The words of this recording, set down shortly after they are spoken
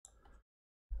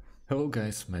Hello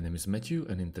guys, my name is Matthew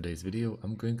and in today's video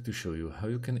I'm going to show you how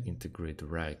you can integrate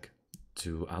Wrike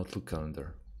to Outlook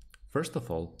Calendar. First of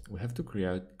all, we have to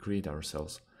create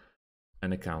ourselves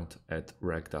an account at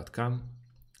Wrike.com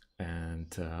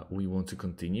and we want to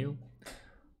continue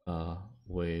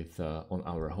with on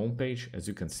our homepage. As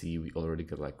you can see, we already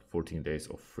got like 14 days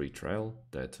of free trial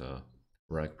that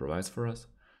Wrike provides for us.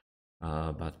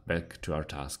 But back to our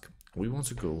task. We want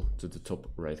to go to the top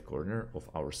right corner of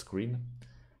our screen,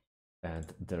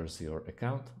 and there's your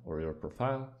account or your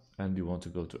profile, and you want to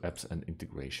go to apps and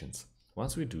integrations.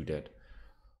 Once we do that,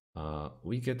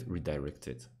 we get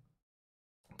redirected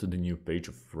to the new page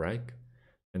of Wrike,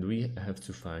 and we have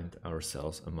to find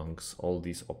ourselves amongst all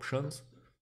these options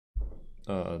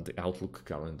the Outlook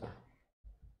calendar.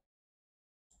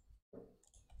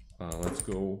 Let's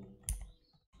go,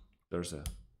 there's a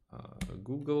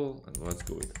Google, and let's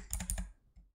go with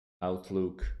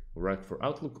Outlook, Wrike for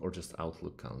Outlook, or just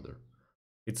Outlook calendar.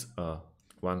 It's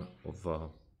one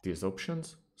of these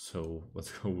options, so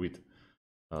let's go with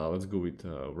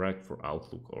Wrike for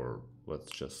Outlook, or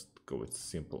let's just go with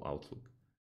simple Outlook.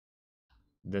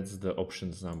 That's the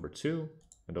options number 2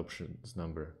 and options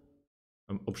number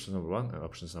 1 and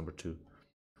options number 2.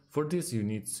 For this you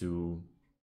need to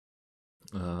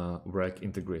Wrike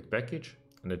integrate package,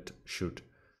 and it should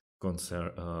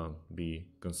be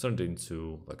concerned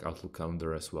into like Outlook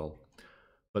calendar as well.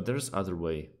 But there's other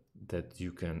way that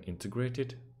you can integrate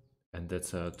it, and that's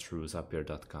through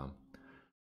Zapier.com.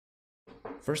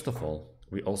 First of all,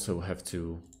 we also have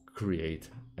to create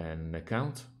an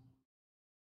account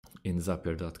in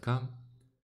Zapier.com,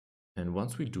 and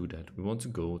once we do that, we want to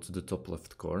go to the top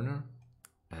left corner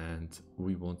and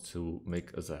we want to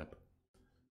make a zap.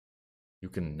 You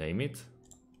can name it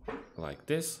like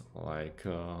this, like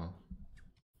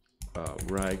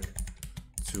Wrike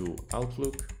to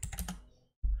Outlook.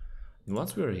 And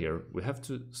once we are here, we have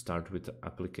to start with the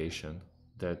application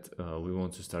that we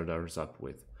want to start our zap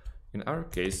with. In our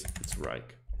case, it's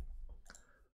Wrike.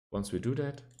 Once we do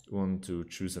that, we want to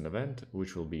choose an event,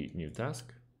 which will be new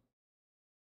task.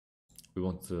 We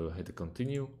want to hit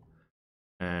continue,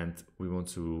 and we want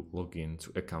to log in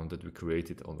to account that we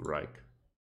created on Wrike.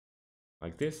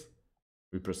 Like this,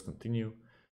 we press continue.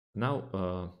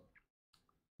 Now,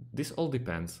 this all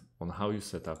depends on how you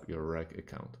set up your Wrike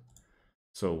account.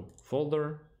 So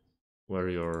folder where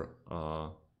your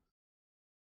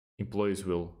employees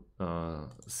will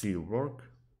see your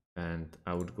work, and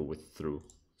I would go with through.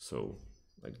 So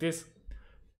like this,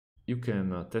 you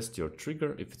can test your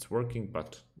trigger if it's working,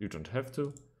 but you don't have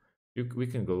to. We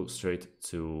can go straight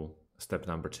to step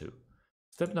number 2.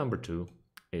 Step number 2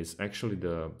 is actually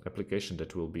the application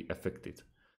that will be affected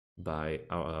by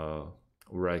our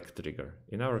Wrike trigger.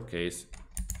 In our case,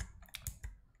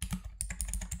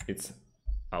 it's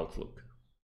Outlook.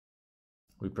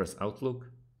 We press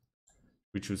Outlook,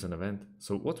 we choose an event.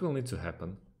 So what will need to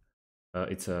happen,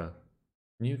 it's a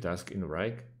new task in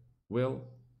Wrike will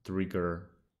trigger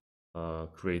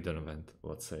create an event,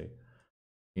 let's say,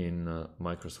 in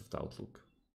Microsoft Outlook.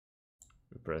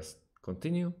 We press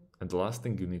continue, and the last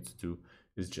thing you need to do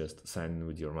is just sign in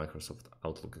with your Microsoft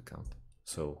Outlook account.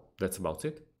 So that's about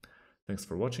it. Thanks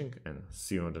for watching, and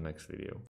see you on the next video.